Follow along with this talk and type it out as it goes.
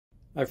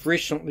I've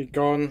recently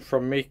gone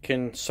from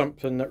making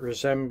something that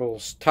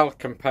resembles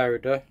talcum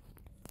powder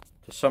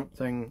to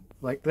something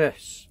like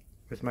this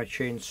with my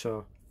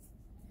chainsaw.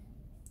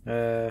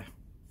 This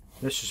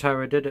is how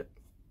I did it.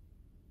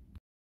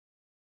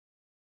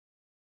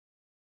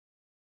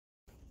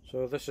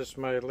 So this is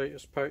my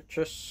latest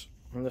purchase,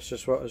 and this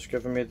is what has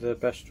given me the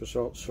best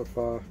results so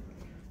far.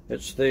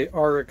 It's the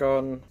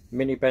Oregon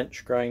mini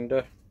bench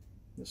grinder.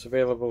 It's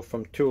available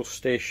from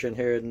Toolstation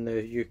here in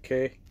the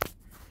UK.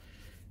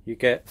 You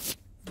get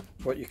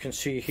what you can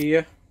see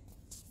here,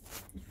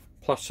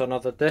 plus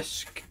another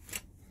disc.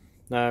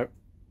 Now,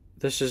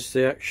 this is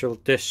the actual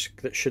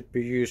disc that should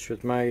be used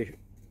with my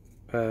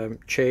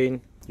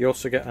chain. You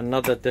also get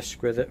another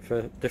disc with it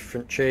for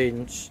different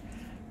chains.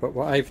 But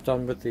what I've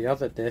done with the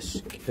other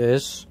disc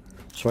is,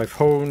 so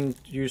I've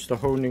used a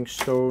honing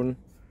stone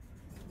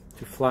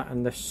to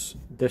flatten this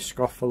disc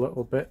off a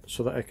little bit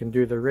so that I can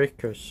do the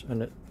rakers,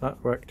 and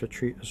that worked a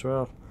treat as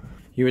well.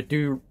 You would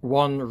do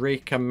one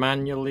raker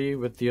manually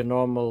with the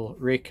normal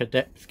raker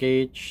depth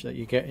gauge that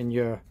you get in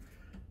your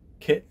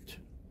kit,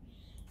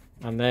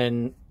 and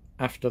then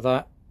after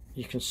that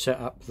you can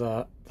set up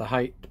the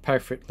height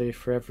perfectly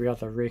for every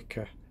other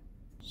raker.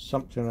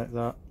 Something like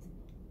that.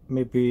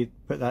 Maybe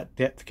put that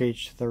depth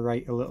gauge to the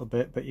right a little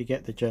bit, but you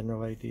get the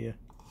general idea.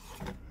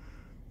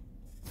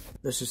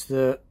 This is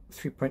the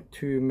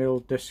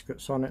 3.2mm disc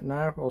that's on it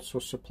now, also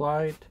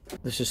supplied.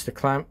 This is the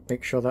clamp,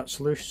 make sure that's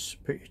loose,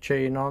 put your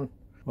chain on.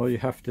 All you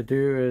have to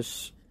do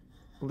is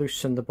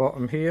loosen the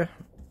bottom here.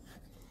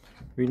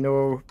 We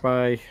know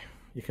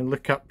you can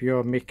look up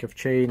your make of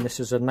chain. This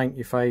is a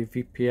 95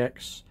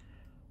 VPX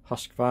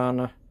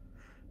Husqvarna,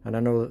 and I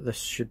know that this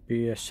should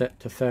be set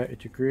to 30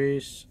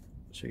 degrees.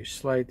 So you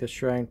slide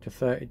this round to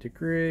 30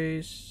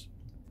 degrees,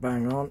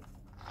 bang on,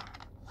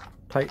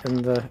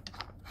 tighten the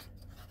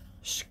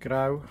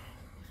screw.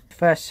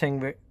 First thing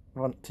we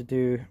want to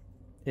do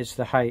is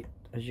the height.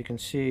 As you can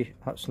see,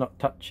 that's not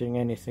touching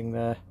anything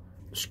there.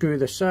 Screw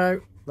this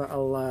out,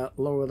 that'll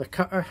lower the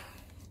cutter.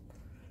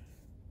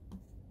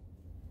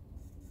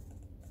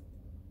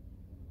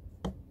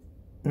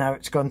 Now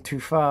it's gone too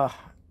far,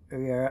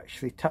 we are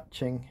actually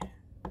touching.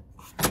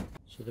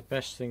 So the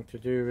best thing to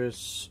do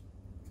is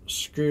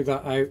screw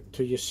that out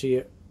till you see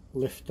it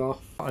lift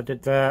off. What I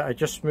did there, I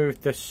just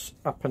moved this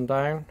up and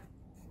down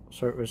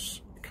so it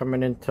was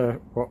coming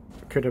into what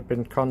could have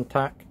been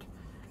contact.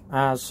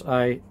 As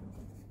I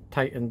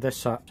tightened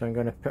this up, I'm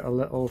going to put a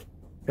little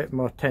bit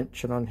more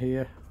tension on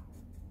here.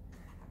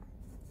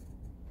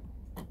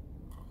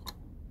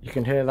 You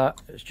can hear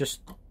that, it's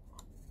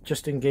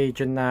just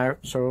engaging now,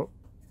 so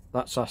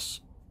that's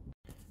us.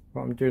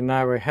 What I'm doing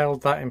now, I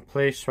held that in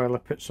place while I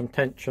put some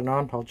tension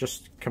on. I'll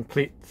just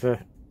complete the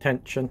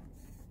tension.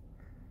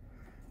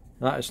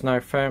 That is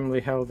now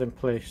firmly held in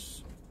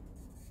place.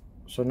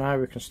 So now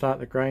we can start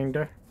the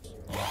grinder.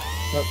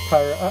 Let's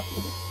power it up.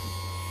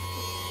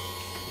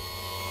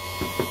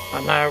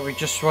 And now we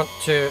just want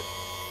to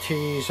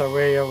tease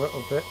away a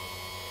little bit.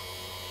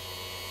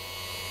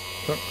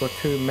 Don't go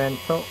too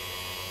mental.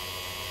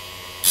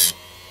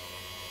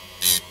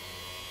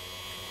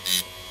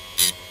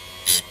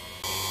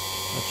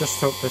 I just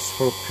hope this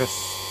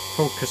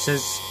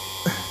focuses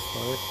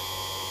sorry,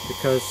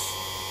 because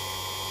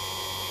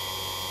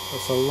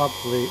it's a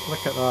lovely,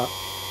 look at that,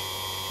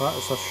 that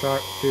is a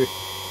sharp tooth.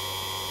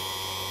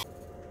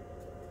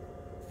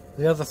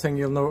 The other thing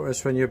you'll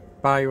notice when you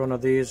buy one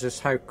of these is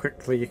how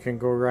quickly you can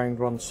go around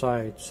one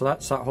side. So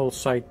that's that whole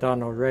side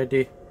done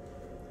already.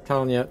 I'm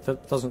telling you,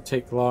 that doesn't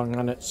take long,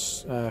 and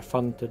it's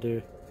fun to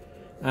do.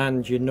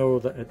 And you know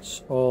that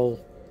it's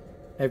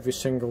every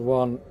single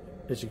one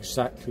is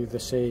exactly the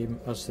same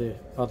as the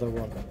other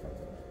one.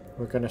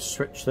 We're going to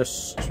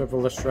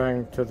swivel this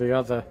round to the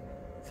other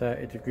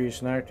 30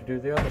 degrees now to do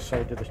the other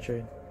side of the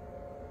chain.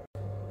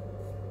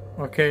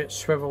 Okay, it's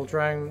swiveled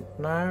round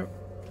now,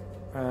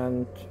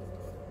 and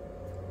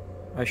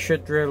I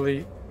should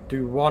really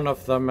do one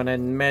of them and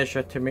then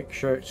measure to make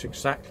sure it's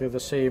exactly the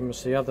same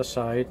as the other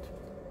side.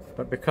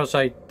 But because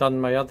I'd done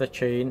my other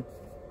chain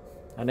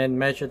and then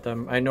measured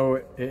them, I know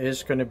it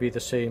is going to be the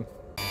same.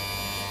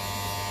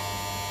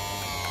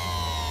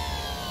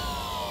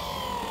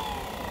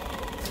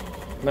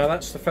 Now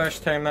that's the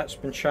first time that's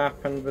been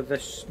sharpened with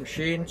this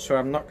machine, so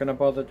I'm not going to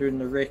bother doing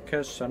the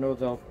rakers. I know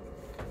they'll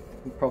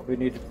probably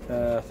need,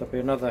 there'll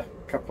be another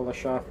couple of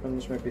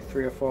sharpens, maybe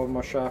 3 or 4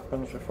 more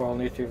sharpens before I'll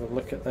need to even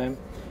look at them.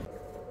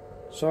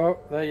 So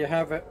there you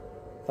have it,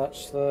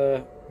 that's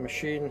the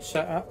machine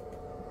set up,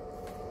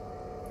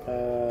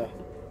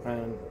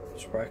 and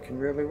it's working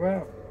really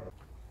well.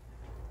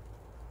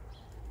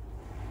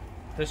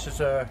 This is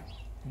a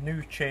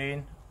new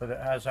chain, but it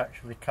has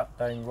actually cut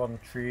down one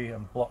tree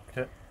and blocked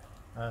it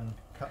and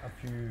cut a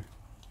few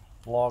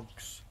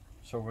logs,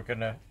 so we're going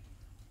to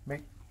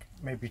make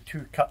maybe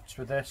 2 cuts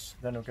with this,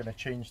 then we're going to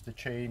change the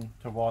chain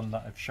to one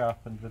that I've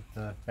sharpened with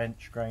the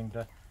bench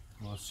grinder.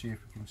 We'll see if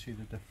we can see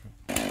the difference.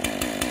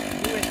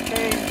 Newest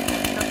chain,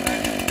 cut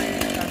down the tree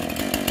and cut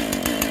those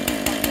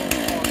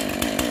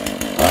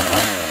logs.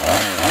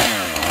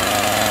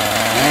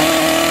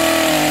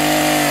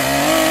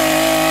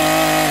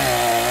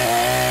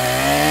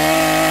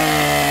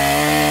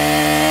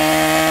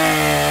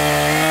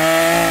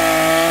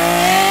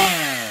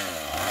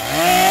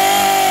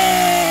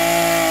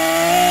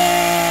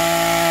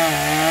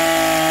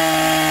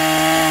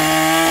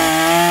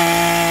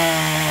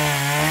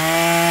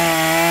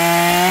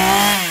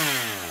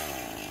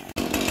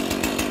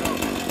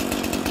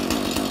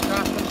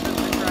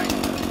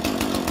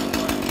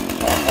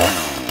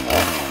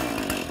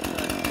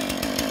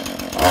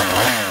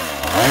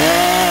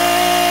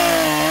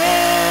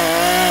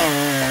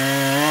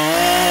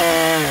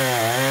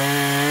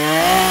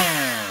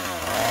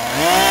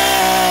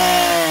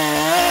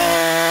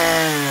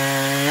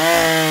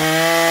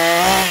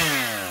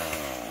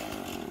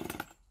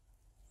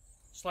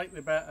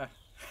 slightly better.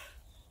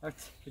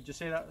 Could you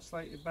say that was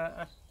slightly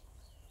better?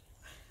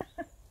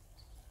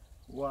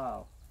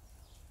 Wow.